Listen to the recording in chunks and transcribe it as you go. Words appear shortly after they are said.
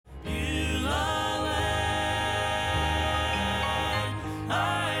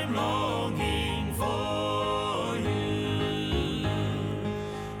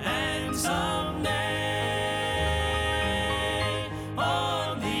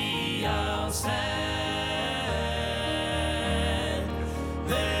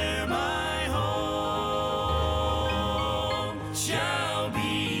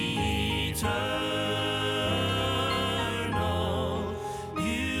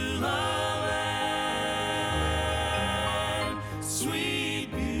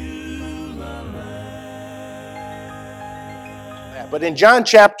But in John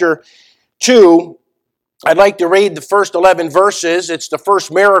chapter 2, I'd like to read the first 11 verses. It's the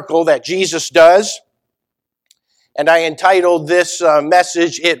first miracle that Jesus does. And I entitled this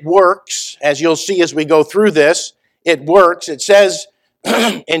message, It Works. As you'll see as we go through this, it works. It says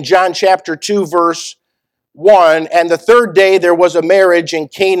in John chapter 2, verse 1, "And the third day there was a marriage in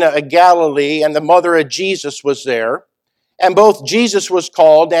Cana of Galilee, and the mother of Jesus was there. And both Jesus was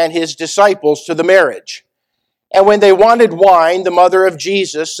called and his disciples to the marriage. And when they wanted wine, the mother of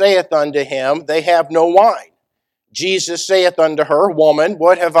Jesus saith unto him, They have no wine. Jesus saith unto her, Woman,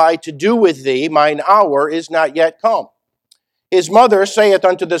 what have I to do with thee? Mine hour is not yet come. His mother saith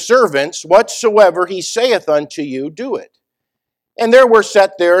unto the servants, Whatsoever he saith unto you, do it. And there were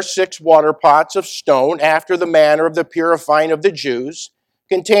set there 6 water pots of stone, after the manner of the purifying of the Jews,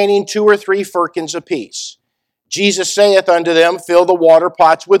 containing 2 or 3 firkins apiece. Jesus saith unto them, Fill the water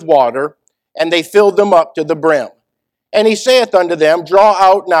pots with water. And they filled them up to the brim. And he saith unto them, Draw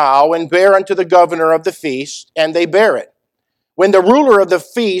out now, and bear unto the governor of the feast. And they bare it. When the ruler of the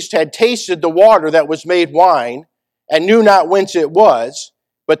feast had tasted the water that was made wine, and knew not whence it was,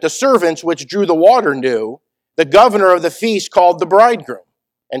 but the servants which drew the water knew, the governor of the feast called the bridegroom,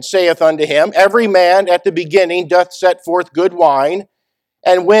 and saith unto him, Every man at the beginning doth set forth good wine,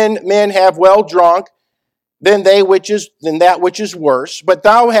 and when men have well drunk, than that which is worse, but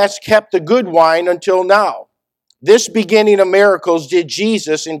thou hast kept the good wine until now. This beginning of miracles did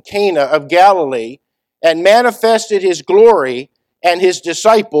Jesus in Cana of Galilee, and manifested his glory, and his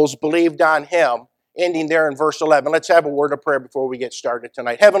disciples believed on him." Ending there in verse 11. Let's have a word of prayer before we get started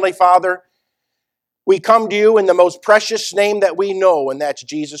tonight. Heavenly Father, we come to you in the most precious name that we know, and that's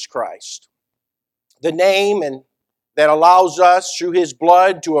Jesus Christ. The name that allows us through his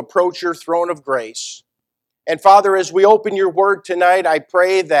blood to approach your throne of grace. And Father, as we open your word tonight, I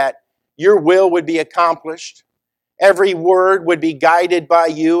pray that your will would be accomplished. Every word would be guided by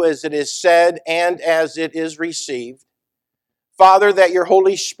you as it is said and as it is received. Father, that your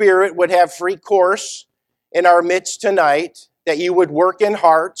Holy Spirit would have free course in our midst tonight, that you would work in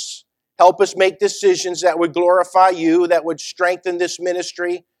hearts, help us make decisions that would glorify you, that would strengthen this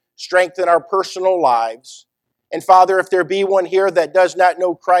ministry, strengthen our personal lives. And Father, if there be one here that does not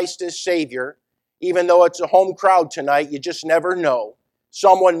know Christ as Savior, even though it's a home crowd tonight, you just never know.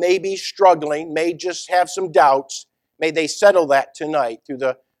 Someone may be struggling, may just have some doubts. May they settle that tonight through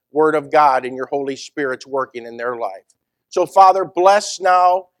the Word of God and your Holy Spirit's working in their life. So, Father, bless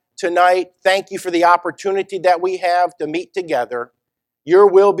now, tonight. Thank you for the opportunity that we have to meet together. Your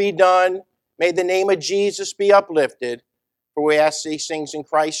will be done. May the name of Jesus be uplifted. For we ask these things in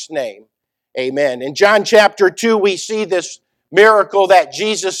Christ's name. Amen. In John chapter 2, we see this miracle that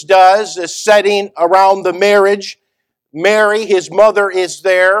Jesus does, is setting around the marriage. Mary, his mother, is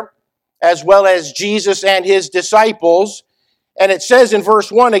there, as well as Jesus and his disciples. And it says in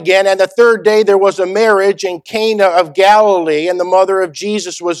verse 1 again, "And the third day there was a marriage in Cana of Galilee, and the mother of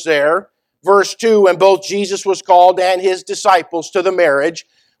Jesus was there." Verse 2, "And both Jesus was called and his disciples to the marriage."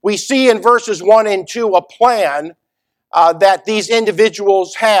 We see in verses 1 and 2 a plan that these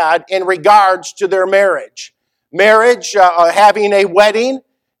individuals had in regards to their marriage. Marriage, having a wedding,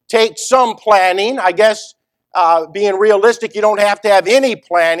 takes some planning. I guess being realistic, you don't have to have any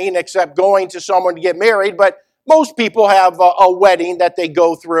planning except going to someone to get married, but most people have a wedding that they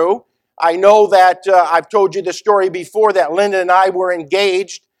go through. I know that I've told you the story before that Linda and I were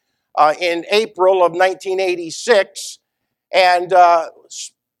engaged in April of 1986 and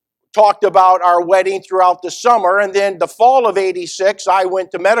talked about our wedding throughout the summer. And then the fall of 86, I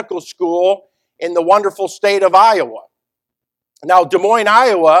went to medical school in the wonderful state of Iowa. Now, Des Moines,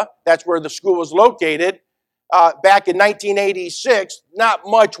 Iowa, that's where the school was located, back in 1986, not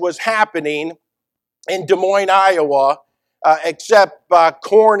much was happening in Des Moines, Iowa, except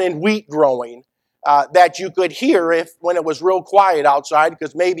corn and wheat growing that you could hear when it was real quiet outside,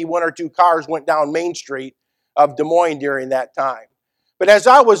 because maybe 1 or 2 cars went down Main Street of Des Moines during that time. But as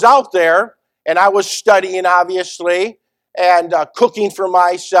I was out there, and I was studying, obviously, and cooking for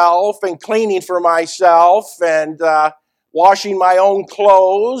myself and cleaning for myself and washing my own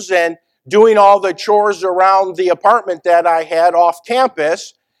clothes and doing all the chores around the apartment that I had off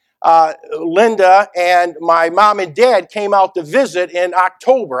campus, Linda and my mom and dad came out to visit in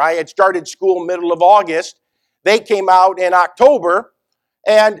October. I had started school middle of August. They came out in October,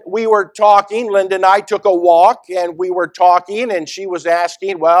 and we were talking. Linda and I took a walk, and we were talking, and she was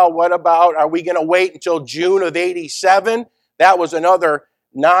asking, well, what about, are we going to wait until June of 87? That was another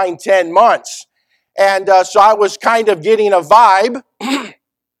 9-10 months. And so I was kind of getting a vibe,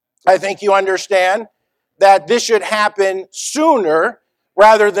 I think you understand, that this should happen sooner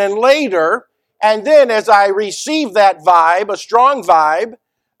rather than later. And then as I received that vibe, a strong vibe,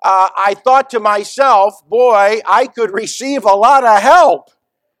 I thought to myself, boy, I could receive a lot of help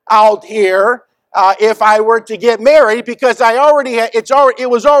out here if I were to get married, because it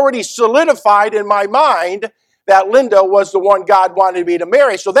was already solidified in my mind that Linda was the one God wanted me to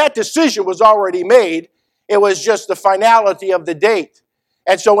marry. So that decision was already made. It was just the finality of the date.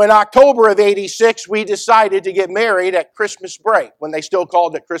 And so in October of 86, we decided to get married at Christmas break, when they still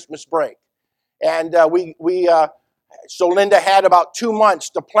called it Christmas break. And so Linda had about 2 months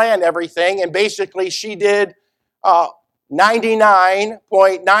to plan everything, and basically she did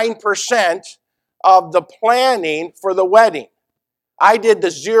 99.9% of the planning for the wedding. I did the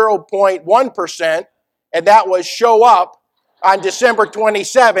 0.1%, and that was show up on December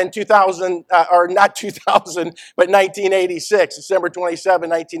 27, 2000, or not 2000, but 1986, December 27,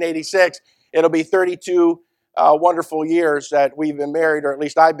 1986. It'll be 32 wonderful years that we've been married, or at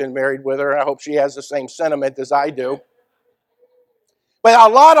least I've been married with her. I hope she has the same sentiment as I do. But a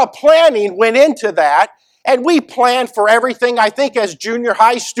lot of planning went into that, and we planned for everything. I think as junior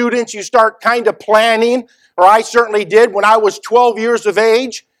high students, you start kind of planning, or I certainly did when I was 12 years of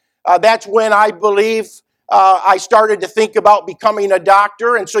age. That's when I believe I started to think about becoming a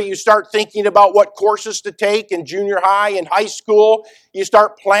doctor, and so you start thinking about what courses to take in junior high and high school. You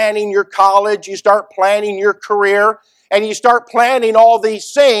start planning your college, you start planning your career, and you start planning all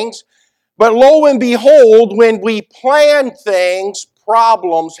these things. But lo and behold, when we plan things,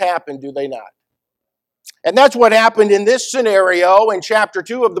 problems happen, do they not? And that's what happened in this scenario in chapter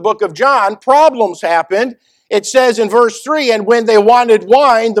 2 of the book of John. Problems happened. It says in verse 3, and when they wanted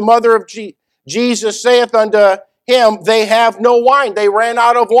wine, the mother of Jesus saith unto him, they have no wine. They ran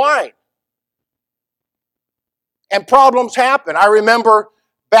out of wine. And problems happen. I remember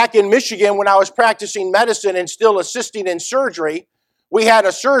back in Michigan when I was practicing medicine and still assisting in surgery, we had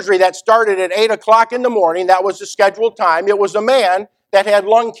a surgery that started at 8 o'clock in the morning. That was the scheduled time. It was a man that had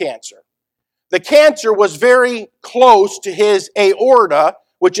lung cancer. The cancer was very close to his aorta,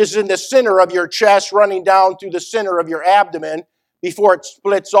 which is in the center of your chest, running down through the center of your abdomen before it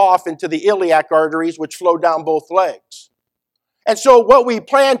splits off into the iliac arteries, which flow down both legs. And so what we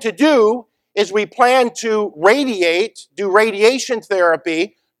plan to do is we plan to do radiation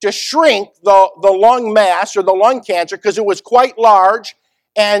therapy to shrink the lung mass or the lung cancer, because it was quite large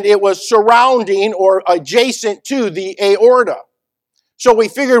and it was surrounding or adjacent to the aorta. So we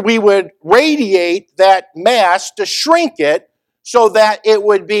figured we would radiate that mass to shrink it so that it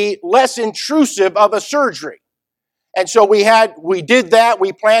would be less intrusive of a surgery. And so we did that.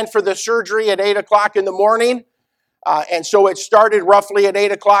 We planned for the surgery at 8 o'clock in the morning. And so it started roughly at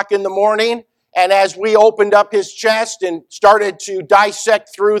 8 o'clock in the morning. And as we opened up his chest and started to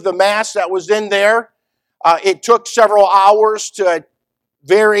dissect through the mass that was in there, it took several hours to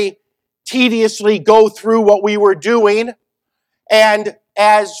very tediously go through what we were doing. And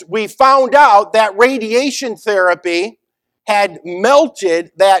as we found out, that radiation therapy had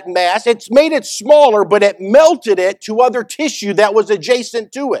melted that mass. It's made it smaller, but it melted it to other tissue that was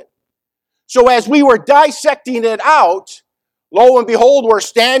adjacent to it. So as we were dissecting it out, lo and behold, we're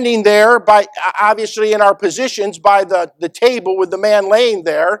standing there, obviously in our positions by the table with the man laying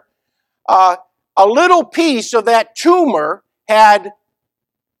there. A little piece of that tumor had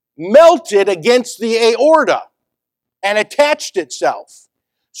melted against the aorta and attached itself.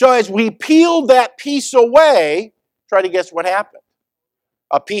 So as we peeled that piece away, try to guess what happened.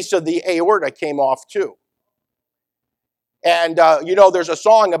 A piece of the aorta came off too. And there's a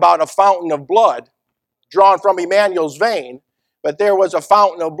song about a fountain of blood drawn from Emmanuel's vein, but there was a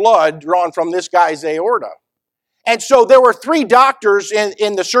fountain of blood drawn from this guy's aorta. And so there were 3 doctors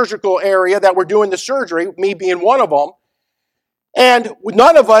in the surgical area that were doing the surgery, me being one of them, and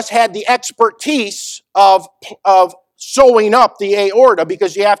none of us had the expertise of sewing up the aorta,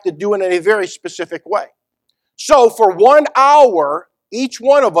 because you have to do it in a very specific way. So for 1 hour, each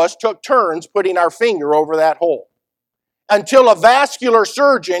one of us took turns putting our finger over that hole until a vascular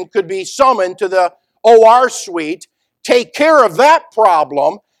surgeon could be summoned to the OR suite, take care of that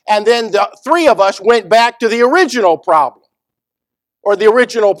problem, and then the 3 of us went back to the original problem or the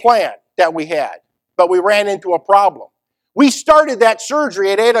original plan that we had, but we ran into a problem. We started that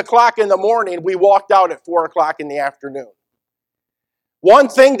surgery at 8 o'clock in the morning. We walked out at 4 o'clock in the afternoon. One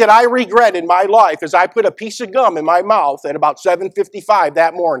thing that I regret in my life is I put a piece of gum in my mouth at about 7:55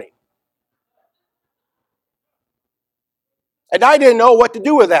 that morning. And I didn't know what to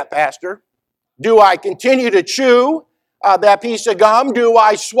do with that, Pastor. Do I continue to chew that piece of gum? Do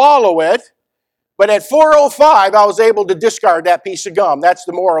I swallow it? But at 4:05, I was able to discard that piece of gum. That's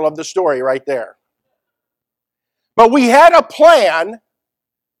the moral of the story right there. But we had a plan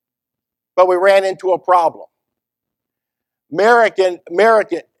but we ran into a problem. Merrick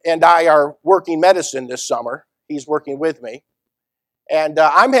and I are working medicine this summer. He's working with me. And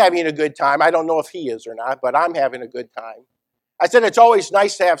I'm having a good time. I don't know if he is or not, but I'm having a good time. I said it's always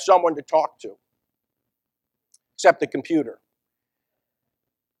nice to have someone to talk to, except the computer.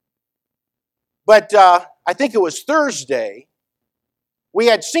 But I think it was Thursday, we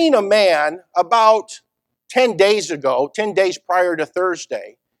had seen a man about 10 days ago, 10 days prior to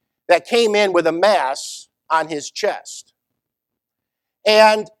Thursday, that came in with a mass on his chest.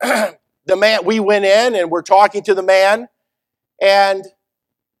 And the man, we went in and we're talking to the man, and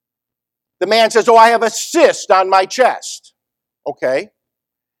the man says, "Oh, I have a cyst on my chest." Okay.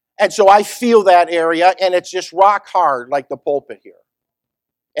 And so I feel that area, and it's just rock hard like the pulpit here.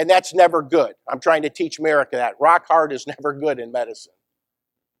 And that's never good. I'm trying to teach America that. Rock hard is never good in medicine.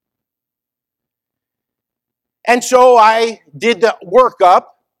 And so I did the workup,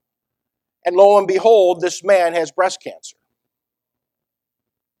 and lo and behold, this man has breast cancer.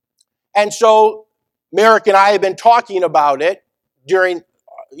 And so Merrick and I have been talking about it during,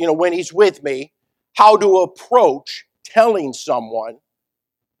 when he's with me, how to approach telling someone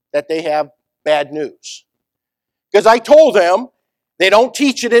that they have bad news. Because I told him they don't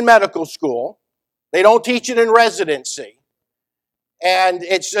teach it in medical school. They don't teach it in residency. And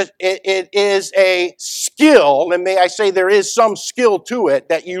it is a skill, and may I say there is some skill to it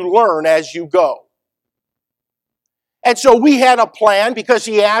that you learn as you go. And so we had a plan because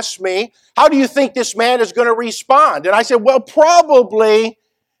he asked me, "How do you think this man is going to respond?" And I said, "Well, probably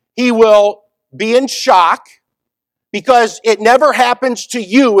he will be in shock because it never happens to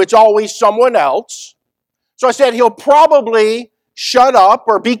you. It's always someone else." So I said, he'll probably shut up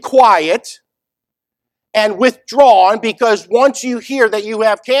or be quiet and withdrawn, because once you hear that you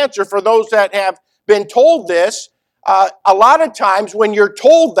have cancer, for those that have been told this, a lot of times when you're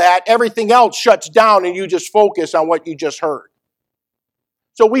told that, everything else shuts down and you just focus on what you just heard.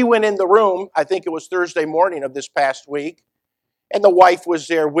 So we went in the room, I think it was Thursday morning of this past week, and the wife was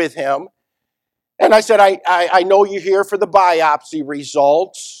there with him. And I said, I know you're here for the biopsy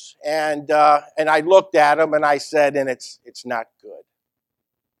results. And I looked at him and I said, and it's not good.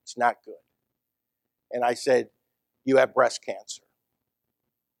 It's not good. And I said, "You have breast cancer."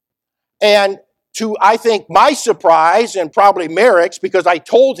 And to, I think, my surprise, and probably Merrick's, because I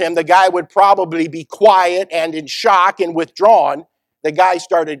told him the guy would probably be quiet and in shock and withdrawn, the guy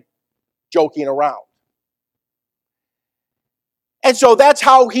started joking around. And so that's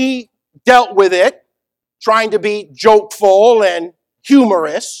how he dealt with it, trying to be jokeful and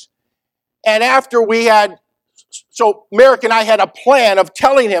humorous. And after so Merrick and I had a plan of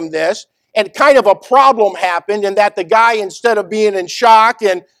telling him this, and kind of a problem happened in that the guy, instead of being in shock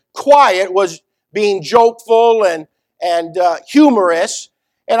and quiet, was being jokeful and humorous.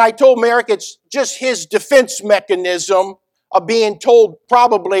 And I told Merrick it's just his defense mechanism of being told,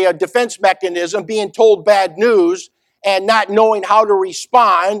 probably a defense mechanism, being told bad news and not knowing how to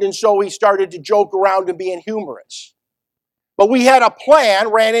respond. And so he started to joke around and being humorous. But we had a plan,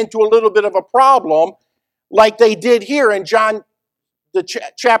 ran into a little bit of a problem, like they did here in John,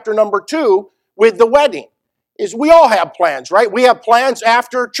 chapter number 2, with the wedding. Is we all have plans, right? We have plans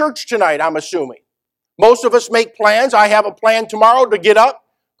after church tonight, I'm assuming. Most of us make plans. I have a plan tomorrow to get up,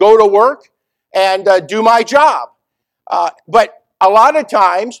 go to work, and do my job. But a lot of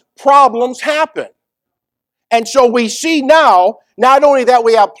times, problems happen. And so we see now, not only that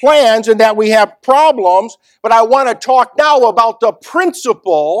we have plans and that we have problems, but I want to talk now about the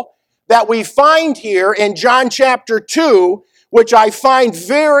principle that we find here in John chapter 2, which I find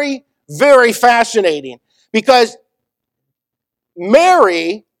very, very fascinating. Because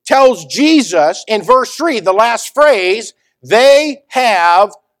Mary tells Jesus in verse 3, the last phrase, "They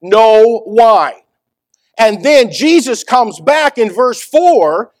have no wine." And then Jesus comes back in verse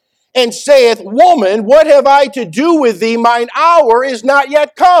 4 and saith, "Woman, what have I to do with thee? Mine hour is not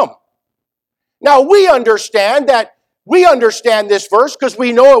yet come." Now we understand this verse because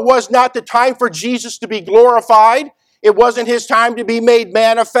we know it was not the time for Jesus to be glorified. It wasn't his time to be made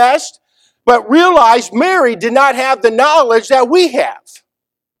manifest. But realize Mary did not have the knowledge that we have.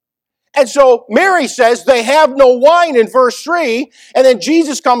 And so Mary says, "They have no wine," in verse 3. And then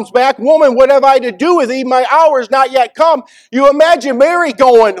Jesus comes back, "Woman, what have I to do with thee? My hour is not yet come." You imagine Mary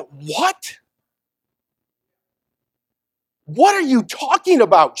going, "What? What are you talking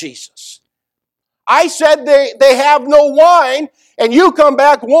about, Jesus? I said they have no wine, and you come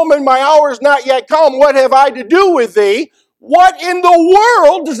back, 'Woman, my hour is not yet come. What have I to do with thee?' What in the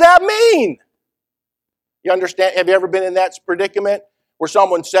world does that mean?" You understand? Have you ever been in that predicament where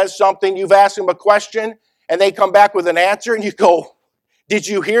someone says something, you've asked them a question, and they come back with an answer, and you go, Did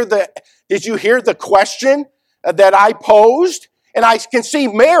you hear the question that I posed? And I can see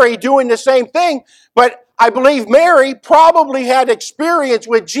Mary doing the same thing, but I believe Mary probably had experience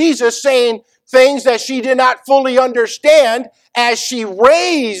with Jesus saying things that she did not fully understand as she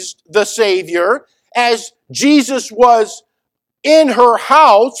raised the Savior, as Jesus was in her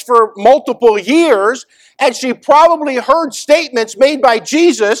house for multiple years, and she probably heard statements made by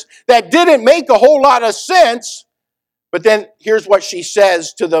Jesus that didn't make a whole lot of sense. But then here's what she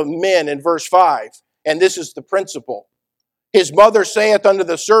says to the men in verse 5, and this is the principle. His mother saith unto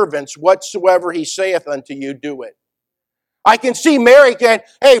the servants, whatsoever he saith unto you, do it. I can see Mary going,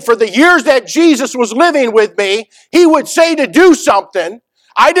 hey, for the years that Jesus was living with me, he would say to do something.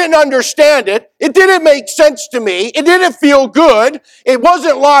 I didn't understand it. It didn't make sense to me. It didn't feel good. It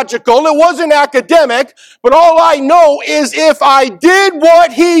wasn't logical. It wasn't academic. But all I know is if I did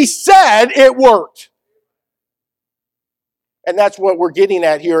what he said, it worked. And that's what we're getting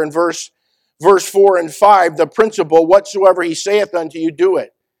at here in verse 4 and 5, the principle, whatsoever he saith unto you, do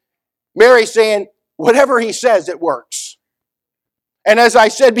it. Mary saying, whatever he says, it works. And as I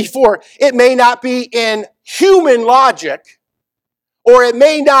said before, it may not be in human logic, or it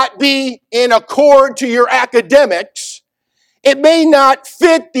may not be in accord to your academics. It may not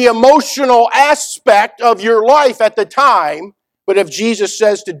fit the emotional aspect of your life at the time, but if Jesus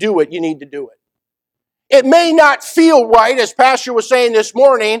says to do it, you need to do it. It may not feel right, as Pastor was saying this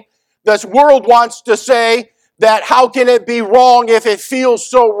morning. This world wants to say that how can it be wrong if it feels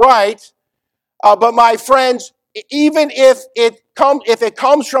so right? But my friends, even if it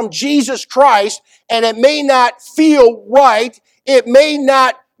comes from Jesus Christ and it may not feel right, it may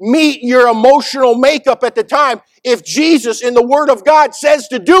not meet your emotional makeup at the time. If Jesus in the Word of God says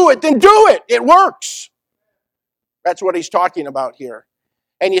to do it, then do it. It works. That's what he's talking about here.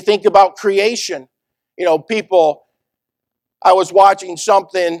 And you think about creation. You know, I was watching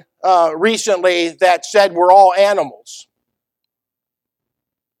something recently that said we're all animals.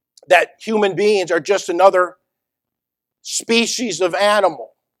 That human beings are just another species of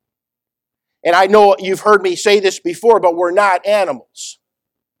animal. And I know you've heard me say this before, but we're not animals.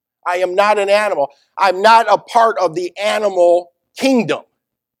 I am not an animal. I'm not a part of the animal kingdom.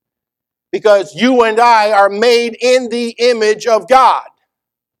 Because you and I are made in the image of God.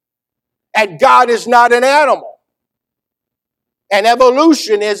 And God is not an animal. And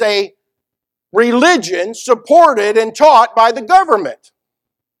evolution is a religion supported and taught by the government.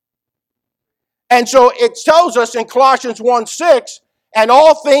 And so it tells us in Colossians 1:6, and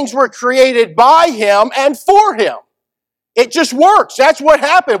all things were created by him and for him. It just works. That's what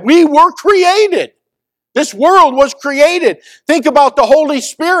happened. We were created. This world was created. Think about the Holy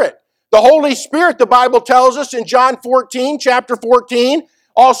Spirit. The Holy Spirit, the Bible tells us in John 14, chapter 14,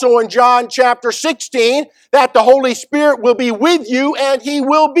 also in John chapter 16, that the Holy Spirit will be with you and he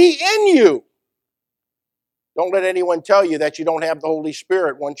will be in you. Don't let anyone tell you that you don't have the Holy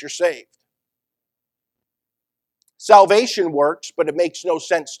Spirit once you're saved. Salvation works, but it makes no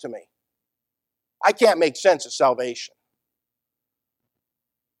sense to me. I can't make sense of salvation.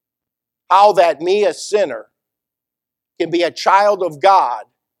 How that me, a sinner, can be a child of God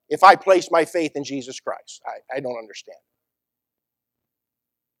if I place my faith in Jesus Christ. I don't understand.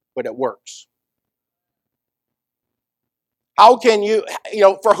 But it works. How can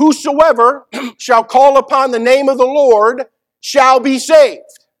for whosoever shall call upon the name of the Lord shall be saved.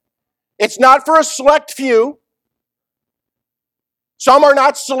 It's not for a select few. Some are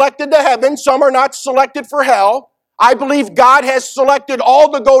not selected to heaven. Some are not selected for hell. I believe God has selected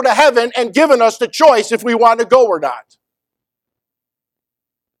all to go to heaven and given us the choice if we want to go or not.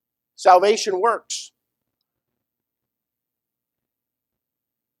 Salvation works.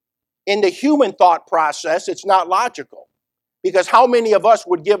 In the human thought process, it's not logical. Because how many of us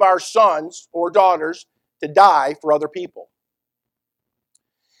would give our sons or daughters to die for other people?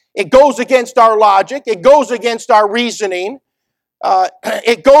 It goes against our logic. It goes against our reasoning.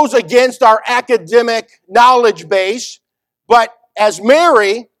 It goes against our academic knowledge base. But as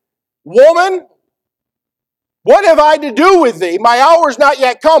Mary, woman, what have I to do with thee? My hour's not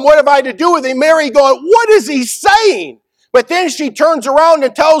yet come. What have I to do with thee? Mary going, what is he saying? But then she turns around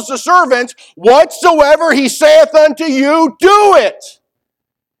and tells the servants, whatsoever he saith unto you, do it.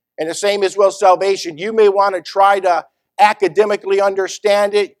 And the same as well salvation. You may want to try to academically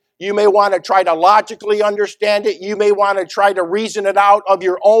understand it. You may want to try to logically understand it. You may want to try to reason it out of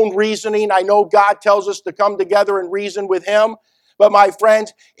your own reasoning. I know God tells us to come together and reason with him. But my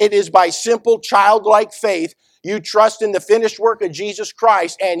friends, it is by simple childlike faith. You trust in the finished work of Jesus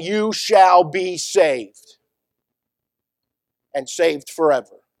Christ and you shall be saved. And saved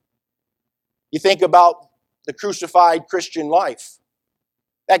forever. You think about the crucified Christian life.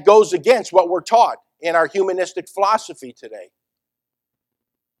 That goes against what we're taught in our humanistic philosophy today.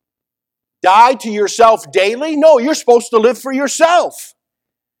 Die to yourself daily? No, you're supposed to live for yourself.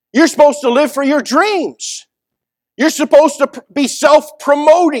 You're supposed to live for your dreams. You're supposed to be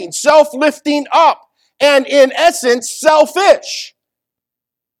self-promoting, self-lifting up, and in essence, selfish.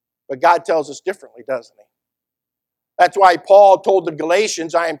 But God tells us differently, doesn't he? That's why Paul told the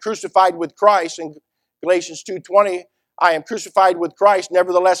Galatians, I am crucified with Christ. In Galatians 2:20, I am crucified with Christ.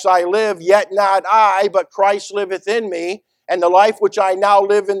 Nevertheless I live, yet not I, but Christ liveth in me. And the life which I now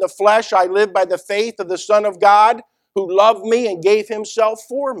live in the flesh, I live by the faith of the Son of God, who loved me and gave himself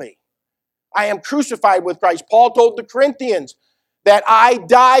for me. I am crucified with Christ. Paul told the Corinthians that I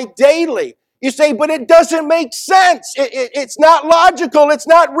die daily. You say, but it doesn't make sense. It's not logical. It's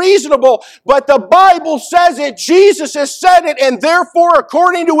not reasonable. But the Bible says it. Jesus has said it. And therefore,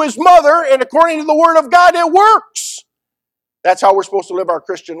 according to his mother and according to the Word of God, it works. That's how we're supposed to live our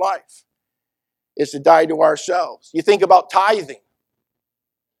Christian life, is to die to ourselves. You think about tithing.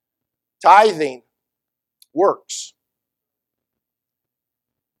 Tithing works.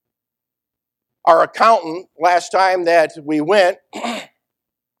 Our accountant, last time that we went,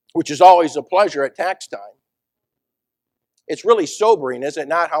 which is always a pleasure at tax time, it's really sobering, is it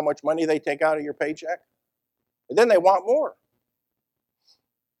not, how much money they take out of your paycheck? And then they want more.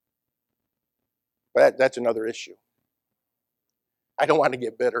 But that's another issue. I don't want to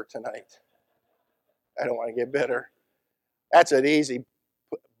get bitter tonight. I don't want to get bitter. That's an easy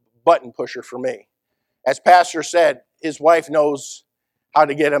button pusher for me. As Pastor said, his wife knows how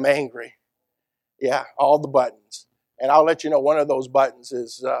to get him angry. Yeah, all the buttons. And I'll let you know one of those buttons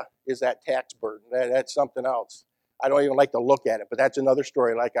is that tax burden. That's something else. I don't even like to look at it, but that's another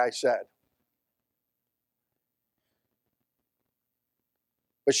story, like I said.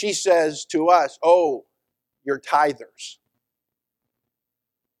 But she says to us, oh, you're tithers.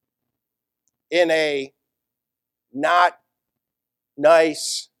 In a not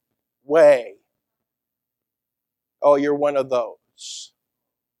nice way. Oh, you're one of those.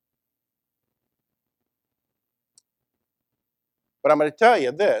 But I'm going to tell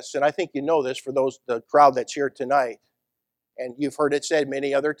you this, and I think you know this for the crowd that's here tonight, and you've heard it said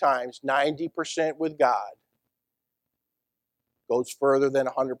many other times, 90% with God goes further than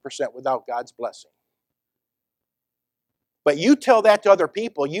 100% without God's blessing. But you tell that to other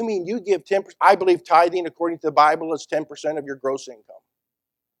people, you mean you give 10%. I believe tithing, according to the Bible, is 10% of your gross income.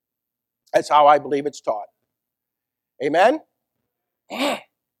 That's how I believe it's taught. Amen?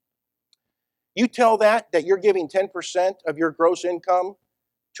 You tell that you're giving 10% of your gross income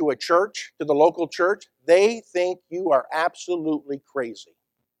to a church, to the local church, they think you are absolutely crazy.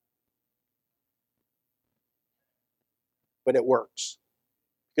 But it works.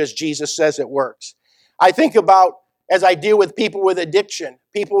 Because Jesus says it works. I think about, as I deal with people with addiction,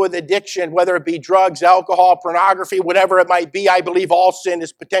 whether it be drugs, alcohol, pornography, whatever it might be, I believe all sin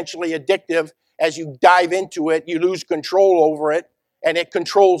is potentially addictive. As you dive into it, you lose control over it, and it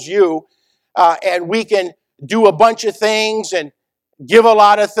controls you. And we can do a bunch of things and give a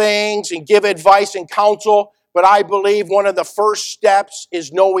lot of things and give advice and counsel, but I believe one of the first steps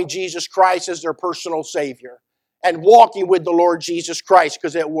is knowing Jesus Christ as their personal Savior and walking with the Lord Jesus Christ,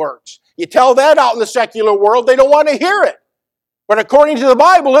 because it works. You tell that out in the secular world, they don't want to hear it. But according to the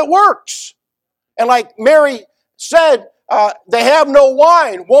Bible, it works. And like Mary said, they have no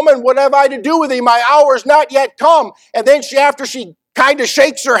wine. Woman, what have I to do with thee? My hour is not yet come. And then after she kind of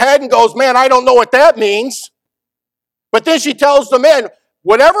shakes her head and goes, man, I don't know what that means. But then she tells the men,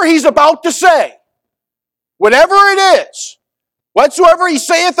 whatever he's about to say, whatever it is, whatsoever he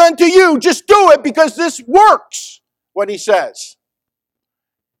saith unto you, just do it, because this works, what he says.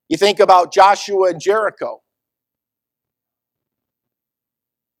 You think about Joshua and Jericho.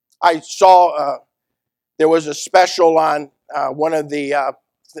 I saw there was a special on one of the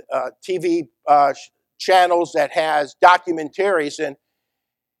TV channels that has documentaries, and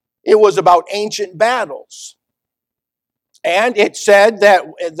it was about ancient battles. And it said that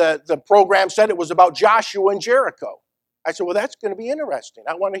the program said it was about Joshua and Jericho. I said, well, that's going to be interesting.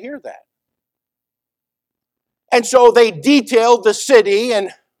 I want to hear that. And so they detailed the city and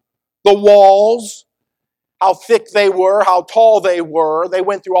the walls, how thick they were, how tall they were. They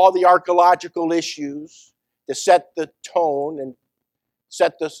went through all the archaeological issues to set the tone and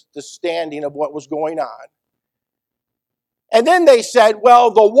set the standing of what was going on. And then they said,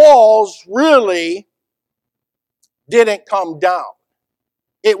 well, the walls really didn't come down.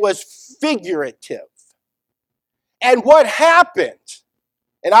 It was figurative. And what happened,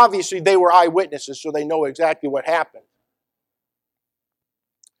 and obviously they were eyewitnesses, so they know exactly what happened.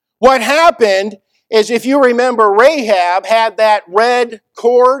 What happened is, if you remember, Rahab had that red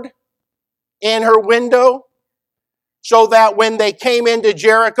cord in her window so that when they came into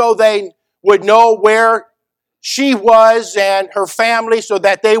Jericho, they would know where she was and her family so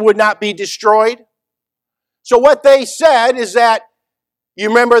that they would not be destroyed. So what they said is that, you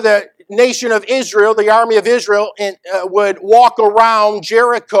remember the nation of Israel, the army of Israel, would walk around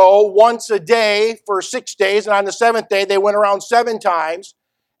Jericho once a day for 6 days, and on the seventh day they went around 7 times.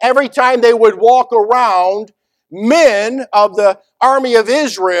 Every time they would walk around, men of the army of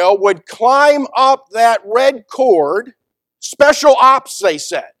Israel would climb up that red cord. Special ops, they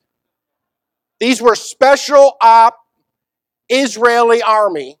said. These were special op Israeli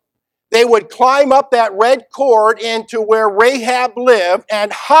army. They would climb up that red cord into where Rahab lived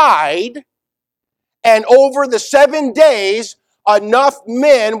and hide. And over the 7 days, enough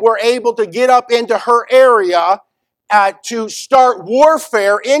men were able to get up into her area to start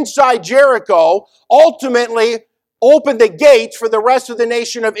warfare inside Jericho, ultimately open the gates for the rest of the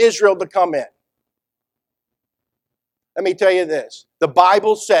nation of Israel to come in. Let me tell you this. The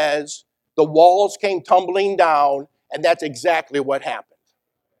Bible says the walls came tumbling down, and that's exactly what happened.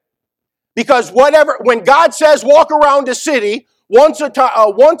 Because when God says walk around the city once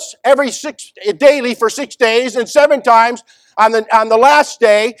every daily for 6 days and 7 times on the last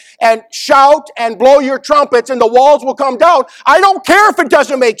day, and shout and blow your trumpets and the walls will come down, I don't care if it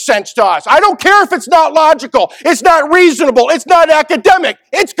doesn't make sense to us. I don't care if it's not logical, it's not reasonable, it's not academic.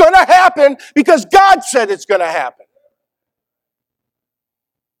 It's going to happen because God said it's going to happen.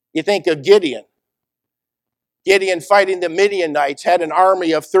 You think of Gideon. Gideon, fighting the Midianites, had an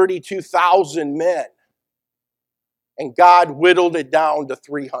army of 32,000 men. And God whittled it down to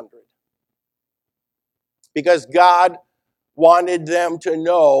 300. Because God wanted them to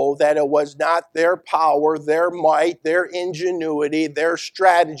know that it was not their power, their might, their ingenuity, their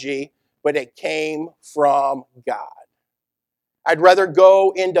strategy, but it came from God. I'd rather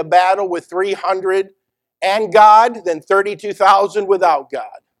go into battle with 300 and God than 32,000 without God.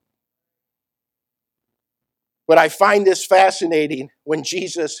 But I find this fascinating when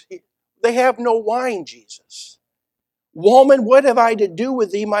Jesus, they have no wine, Jesus. Woman, what have I to do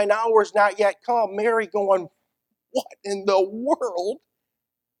with thee? Mine hour is not yet come. Mary going, what in the world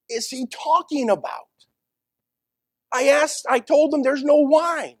is he talking about? I told him there's no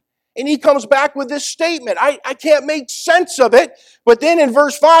wine. And he comes back with this statement. I can't make sense of it. But then in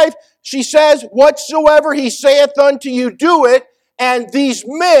verse 5, she says, whatsoever he saith unto you, do it. And these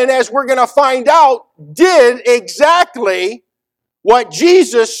men, as we're going to find out, did exactly what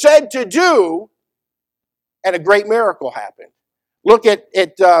Jesus said to do, and a great miracle happened. Look at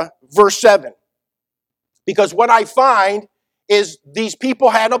verse 7. Because what I find is these people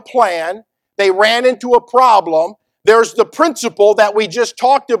had a plan. They ran into a problem. There's the principle that we just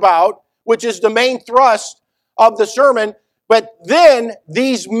talked about, which is the main thrust of the sermon. But then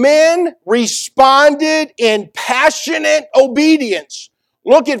these men responded in passionate obedience.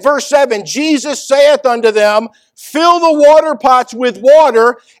 Look at verse 7. Jesus saith unto them, fill the water pots with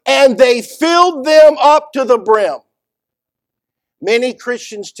water, and they filled them up to the brim. Many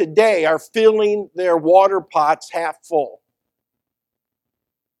Christians today are filling their water pots half full,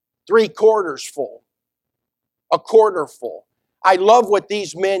 3/4 full, a quarter full. I love what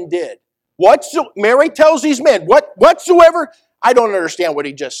these men did. Mary tells these men, whatsoever, I don't understand what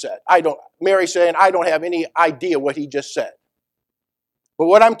he just said. Mary saying, I don't have any idea what he just said. But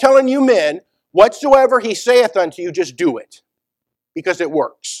what I'm telling you men, whatsoever he saith unto you, just do it. Because it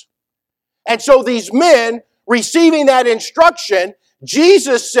works. And so these men, receiving that instruction,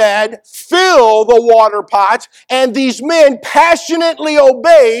 Jesus said, fill the water pots, and these men passionately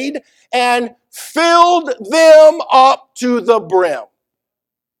obeyed and filled them up to the brim.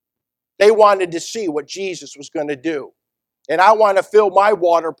 They wanted to see what Jesus was going to do. And I want to fill my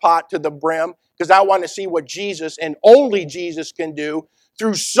water pot to the brim because I want to see what Jesus and only Jesus can do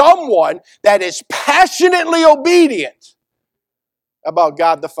through someone that is passionately obedient about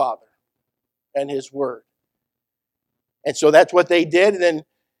God the Father and His Word. And so that's what they did. And then,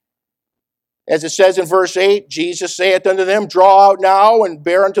 as it says in verse 8, Jesus saith unto them, draw out now and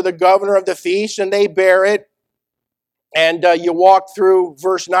bear unto the governor of the feast, and they bear it. And you walk through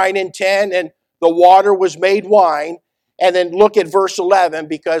verse 9 and 10, and the water was made wine. And then look at verse 11,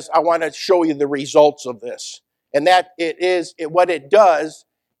 because I want to show you the results of this. And that what it does,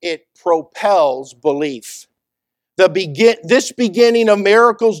 it propels belief. This beginning of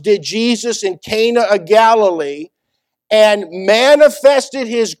miracles did Jesus in Cana of Galilee, and manifested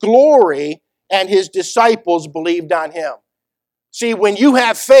His glory, and His disciples believed on Him. See, when you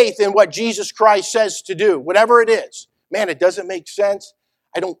have faith in what Jesus Christ says to do, whatever it is, man, it doesn't make sense.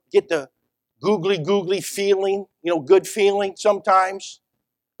 I don't get the googly feeling, good feeling sometimes.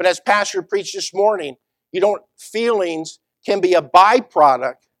 But as Pastor preached this morning, feelings can be a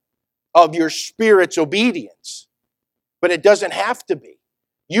byproduct of your spirit's obedience. But it doesn't have to be.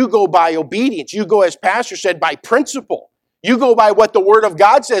 You go by obedience. You go, as Pastor said, by principle. You go by what the Word of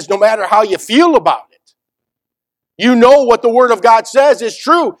God says, no matter how you feel about it. You know what the Word of God says is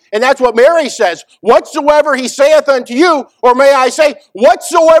true. And that's what Mary says. Whatsoever he saith unto you, or may I say,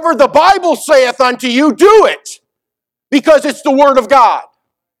 whatsoever the Bible saith unto you, do it. Because it's the Word of God.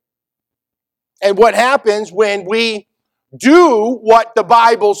 And what happens when we do what the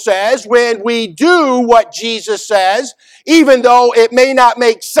Bible says, when we do what Jesus says, even though it may not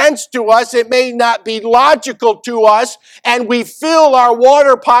make sense to us, it may not be logical to us, and we fill our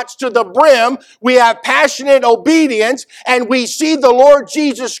water pots to the brim, we have passionate obedience, and we see the Lord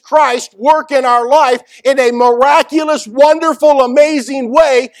Jesus Christ work in our life in a miraculous, wonderful, amazing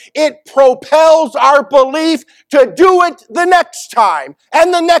way, it propels our belief to do it the next time,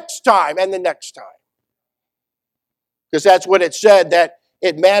 and the next time, and the next time. Because that's what it said, that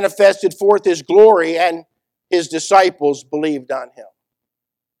it manifested forth his glory and his disciples believed on him.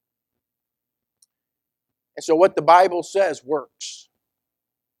 And so what the Bible says works.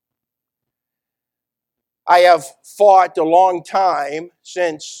 I have fought a long time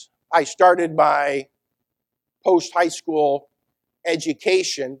since I started my post-high school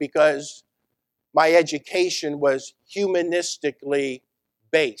education, because my education was humanistically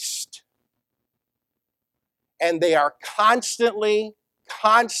based. And they are constantly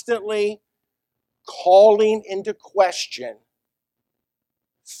calling into question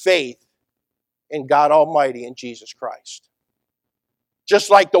faith in God Almighty and Jesus Christ.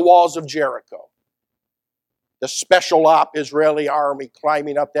 Just like the walls of Jericho. The special op Israeli army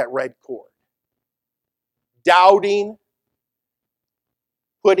climbing up that red cord. Doubting,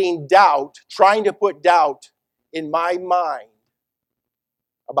 trying to put doubt in my mind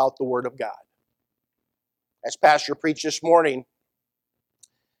about the Word of God. As Pastor preached this morning,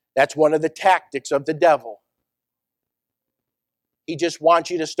 that's one of the tactics of the devil. He just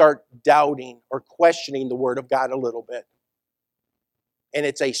wants you to start doubting or questioning the Word of God a little bit. And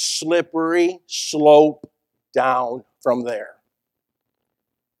it's a slippery slope down from there.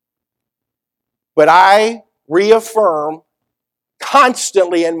 But I reaffirm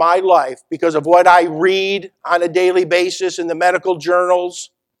constantly in my life, because of what I read on a daily basis in the medical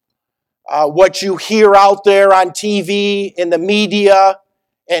journals, what you hear out there on TV, in the media,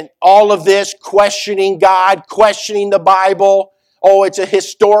 and all of this, questioning God, questioning the Bible. Oh, it's a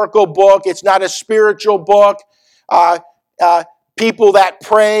historical book. It's not a spiritual book. People that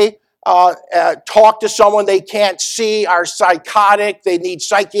pray, talk to someone they can't see, are psychotic. They need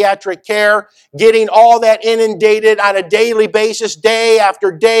psychiatric care. Getting all that inundated on a daily basis, day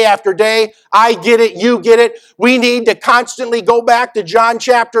after day after day. I get it. You get it. We need to constantly go back to John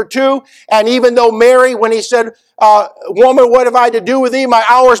chapter 2. And even though Mary, when he said, woman, what have I to do with thee? My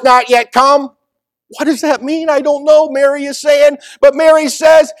hour's not yet come. What does that mean? I don't know, Mary is saying. But Mary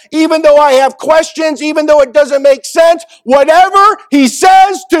says, even though I have questions, even though it doesn't make sense, whatever he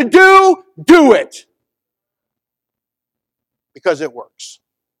says to do, do it. Because it works.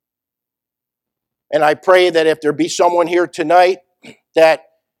 And I pray that if there be someone here tonight that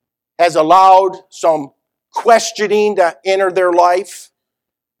has allowed some questioning to enter their life,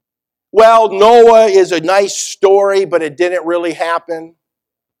 well, Noah is a nice story, but it didn't really happen.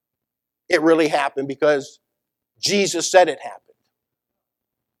 It really happened because Jesus said it happened.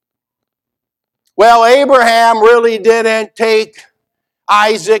 Well, Abraham really didn't take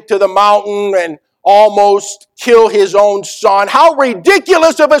Isaac to the mountain and almost kill his own son. How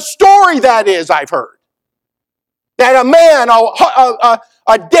ridiculous of a story that is, I've heard. That a man,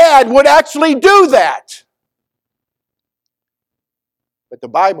 a dad would actually do that. But the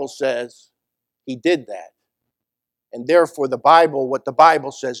Bible says he did that. And therefore what the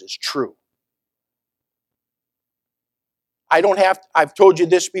Bible says is true. I've told you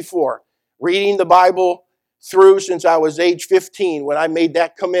this before, reading the Bible through since I was age 15 when I made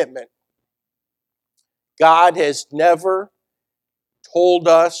that commitment. God has never told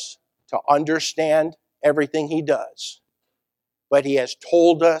us to understand everything he does, but he has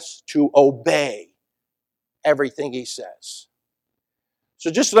told us to obey everything he says.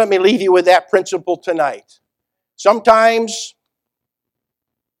 So just let me leave you with that principle tonight. Sometimes,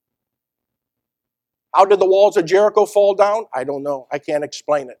 how did the walls of Jericho fall down? I don't know. I can't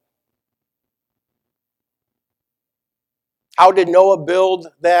explain it. How did Noah build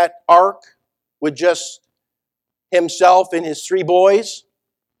that ark with just himself and his 3 boys?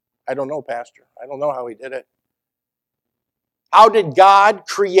 I don't know, Pastor. I don't know how he did it. How did God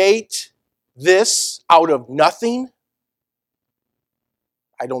create this out of nothing?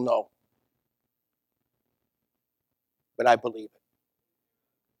 I don't know. But I believe it.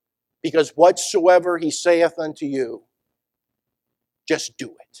 Because whatsoever he saith unto you, just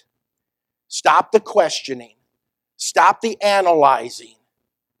do it. Stop the questioning. Stop the analyzing.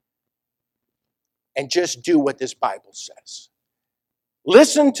 And just do what this Bible says.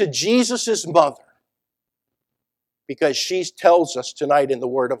 Listen to Jesus' mother. Because she tells us tonight in the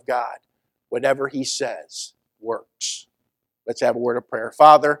Word of God, whatever he says works. Let's have a word of prayer.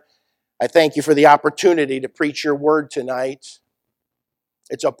 Father, I thank you for the opportunity to preach your word tonight.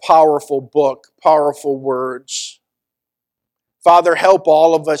 It's a powerful book, powerful words. Father, help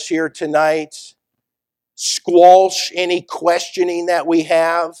all of us here tonight. Squelch any questioning that we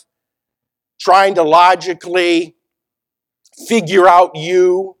have, trying to logically figure out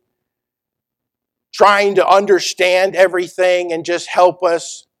you, trying to understand everything, and just help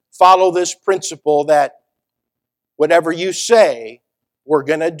us follow this principle that whatever you say, we're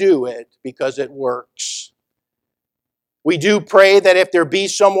going to do it because it works. We do pray that if there be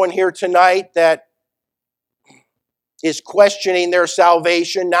someone here tonight that is questioning their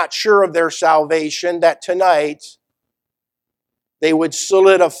salvation, not sure of their salvation, that tonight they would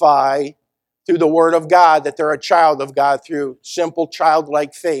solidify through the Word of God that they're a child of God through simple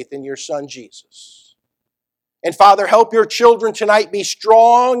childlike faith in your Son Jesus. And Father, help your children tonight be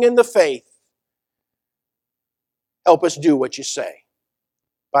strong in the faith. Help us do what you say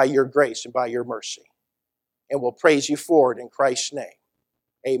by your grace and by your mercy. And we'll praise you for it in Christ's name.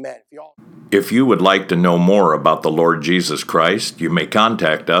 Amen. If you would like to know more about the Lord Jesus Christ, you may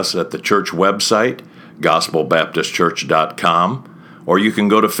contact us at the church website, gospelbaptistchurch.com, or you can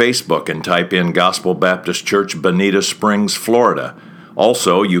go to Facebook and type in Gospel Baptist Church, Bonita Springs, Florida.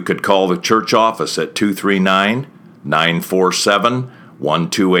 Also, you could call the church office at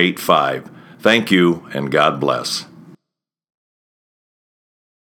 239-947-1285. Thank you, and God bless.